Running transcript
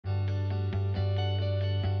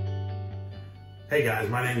Hey guys,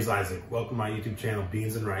 my name is Isaac. Welcome to my YouTube channel,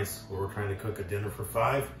 Beans and Rice, where we're trying to cook a dinner for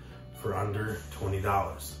 5 for under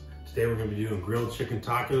 $20. Today we're going to be doing grilled chicken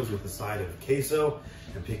tacos with a side of queso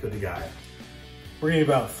and Pico de Gallo. We're going to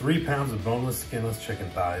need about 3 pounds of boneless, skinless chicken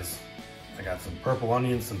thighs. I got some purple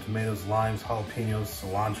onions, some tomatoes, limes, jalapenos,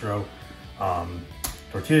 cilantro,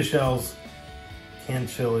 tortilla shells, canned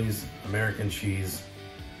chilies, American cheese.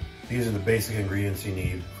 These are the basic ingredients you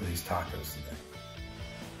need for these tacos today.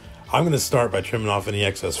 I'm going to start by trimming off any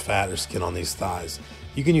excess fat or skin on these thighs.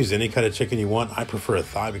 You can use any kind of chicken you want. I prefer a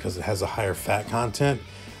thigh because it has a higher fat content.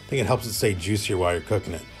 I think it helps it stay juicier while you're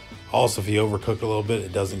cooking it. Also, if you overcook it a little bit,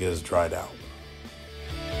 it doesn't get as dried out.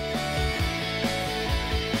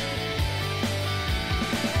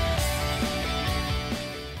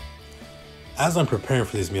 As I'm preparing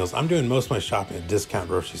for these meals, I'm doing most of my shopping at discount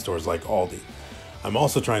grocery stores like Aldi. I'm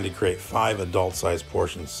also trying to create 5 adult-sized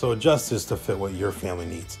portions, so adjust this to fit what your family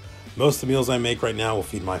needs. Most of the meals I make right now will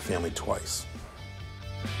feed my family twice.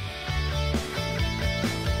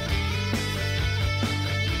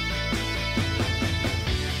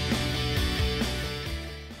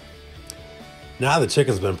 Now the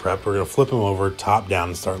chicken's been prepped, we're going to flip them over top down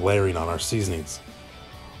and start layering on our seasonings.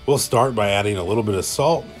 We'll start by adding a little bit of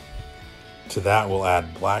salt. To that we'll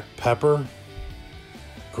add black pepper,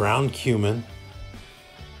 ground cumin,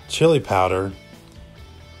 chili powder,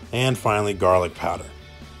 and finally garlic powder.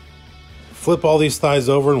 Flip all these thighs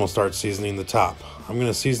over and we'll start seasoning the top. I'm going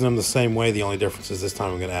to season them the same way, the only difference is this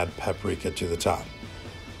time I'm going to add paprika to the top.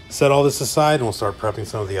 Set all this aside and we'll start prepping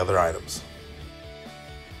some of the other items.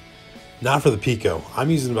 Now for the pico. I'm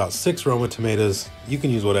using about 6 Roma tomatoes. You can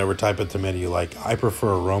use whatever type of tomato you like. I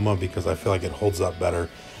prefer a Roma because I feel like it holds up better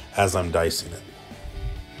as I'm dicing it.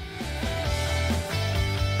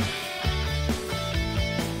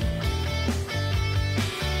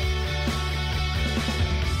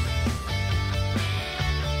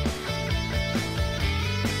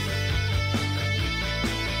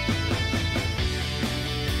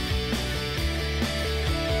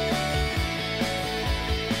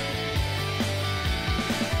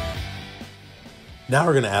 Now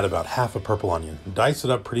we're going to add about half a purple onion. Dice it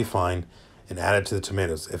up pretty fine and add it to the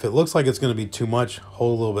tomatoes. If it looks like it's going to be too much,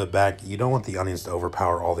 hold a little bit back. You don't want the onions to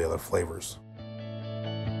overpower all the other flavors.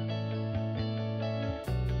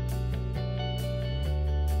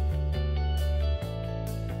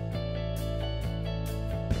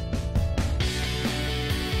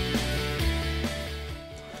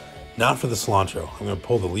 Now for the cilantro. I'm going to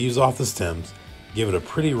pull the leaves off the stems, give it a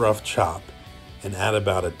pretty rough chop, and add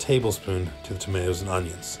about a tablespoon to the tomatoes and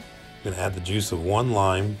onions. I'm going to add the juice of 1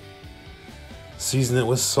 lime, season it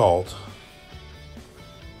with salt.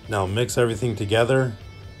 Now mix everything together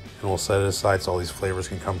and we'll set it aside so all these flavors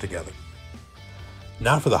can come together.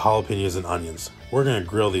 Now for the jalapenos and onions. We're going to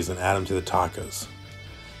grill these and add them to the tacos.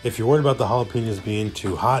 If you're worried about the jalapenos being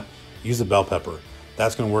too hot, use a bell pepper.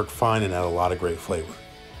 That's going to work fine and add a lot of great flavor.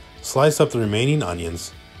 Slice up the remaining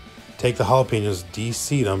onions, take the jalapenos,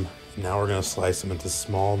 de-seed them, and now we're going to slice them into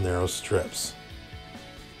small, narrow strips.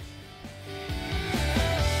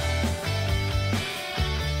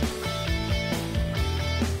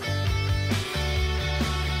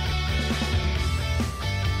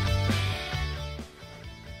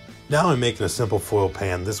 Now I'm making a simple foil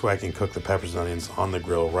pan. This way I can cook the peppers and onions on the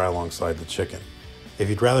grill right alongside the chicken. If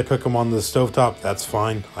you'd rather cook them on the stovetop, that's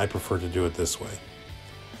fine. I prefer to do it this way.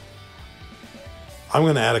 I'm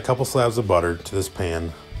going to add a couple slabs of butter to this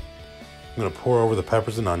pan. I'm going to pour over the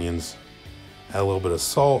peppers and onions, add a little bit of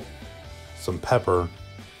salt, some pepper,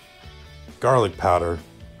 garlic powder,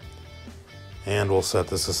 and we'll set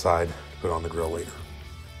this aside to put on the grill later.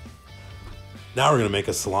 Now we're going to make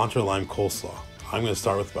a cilantro lime coleslaw. I'm going to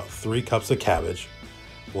start with about 3 cups of cabbage.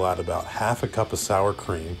 We'll add about half a cup of sour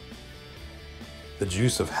cream, the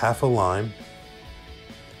juice of half a lime,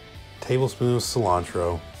 a tablespoon of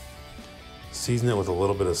cilantro, season it with a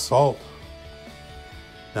little bit of salt.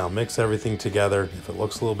 Now mix everything together. If it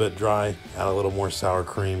looks a little bit dry, add a little more sour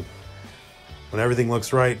cream. When everything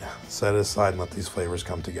looks right, set it aside and let these flavors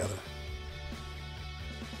come together.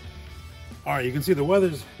 All right, you can see the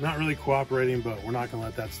weather's not really cooperating, but we're not gonna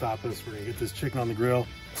let that stop us. We're gonna get this chicken on the grill.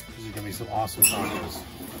 This is gonna be some awesome tacos.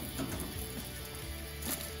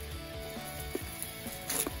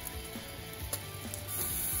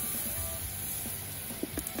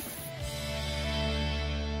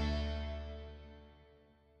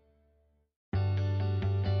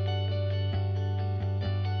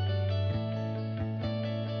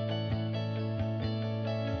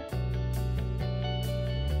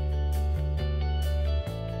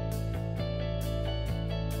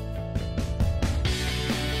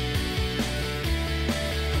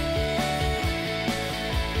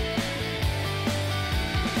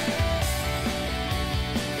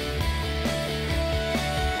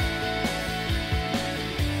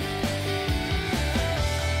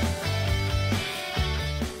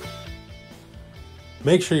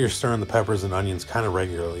 Make sure you're stirring the peppers and onions kind of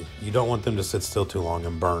regularly. You don't want them to sit still too long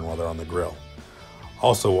and burn while they're on the grill.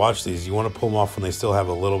 Also, watch these. You want to pull them off when they still have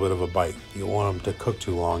a little bit of a bite. You don't want them to cook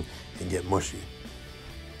too long and get mushy.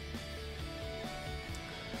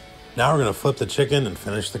 Now we're going to flip the chicken and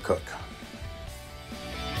finish the cook.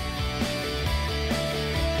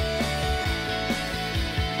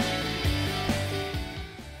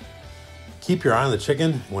 Keep your eye on the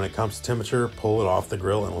chicken. When it comes to temperature, pull it off the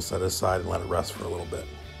grill and we'll set it aside and let it rest for a little bit.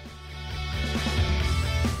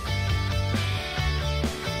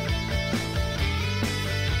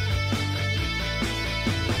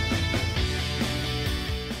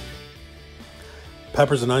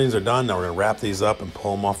 Peppers and onions are done. Now we're going to wrap these up and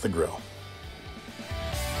pull them off the grill.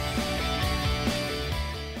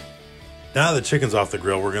 Now that the chicken's off the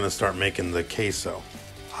grill, we're going to start making the queso.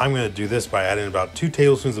 I'm going to do this by adding about 2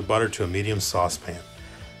 tablespoons of butter to a medium saucepan.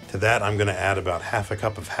 To that, I'm going to add about half a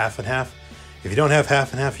cup of half and half. If you don't have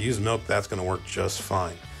half and half, use milk. That's going to work just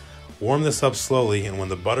fine. Warm this up slowly, and when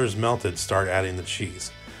the butter's melted, start adding the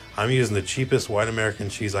cheese. I'm using the cheapest white American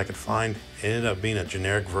cheese I could find. It ended up being a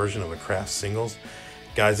generic version of a Kraft Singles.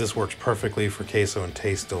 Guys, this works perfectly for queso and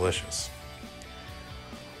tastes delicious.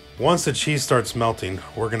 Once the cheese starts melting,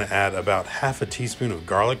 we're going to add about half a teaspoon of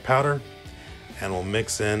garlic powder, and we'll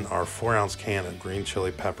mix in our 4-ounce can of green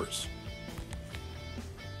chili peppers.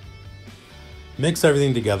 Mix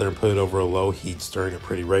everything together and put it over a low heat, stirring it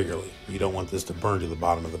pretty regularly. You don't want this to burn to the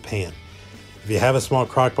bottom of the pan. If you have a small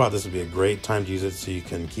crock pot, this would be a great time to use it so you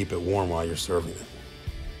can keep it warm while you're serving it.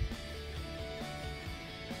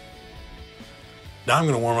 Now I'm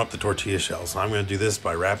going to warm up the tortilla shells. I'm going to do this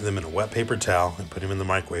by wrapping them in a wet paper towel and putting them in the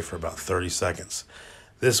microwave for about 30 seconds.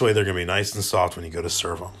 This way they're going to be nice and soft when you go to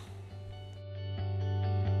serve them.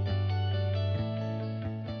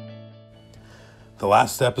 The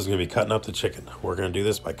last step is going to be cutting up the chicken. We're going to do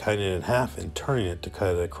this by cutting it in half and turning it to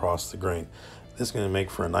cut it across the grain. This is going to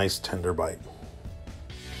make for a nice tender bite.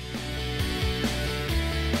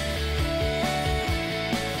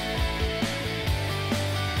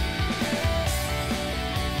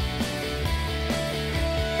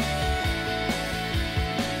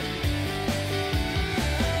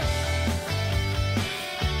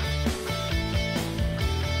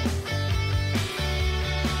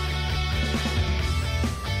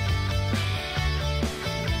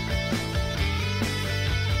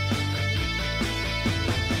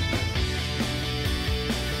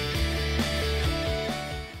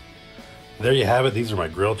 There you have it. These are my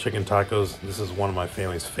grilled chicken tacos. This is one of my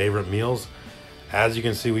family's favorite meals. As you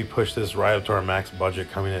can see, we pushed this right up to our max budget,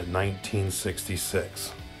 coming at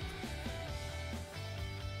 $19.66.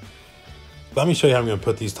 Let me show you how I'm going to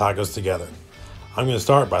put these tacos together. I'm going to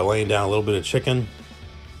start by laying down a little bit of chicken,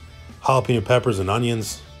 jalapeno peppers and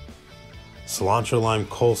onions, cilantro lime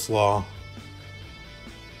coleslaw,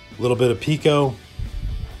 a little bit of pico,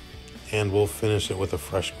 and we'll finish it with a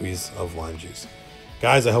fresh squeeze of lime juice.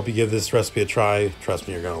 Guys, I hope you give this recipe a try. Trust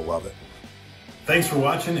me, you're going to love it. Thanks for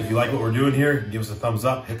watching. If you like what we're doing here, give us a thumbs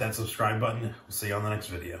up, hit that subscribe button. We'll see you on the next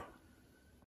video.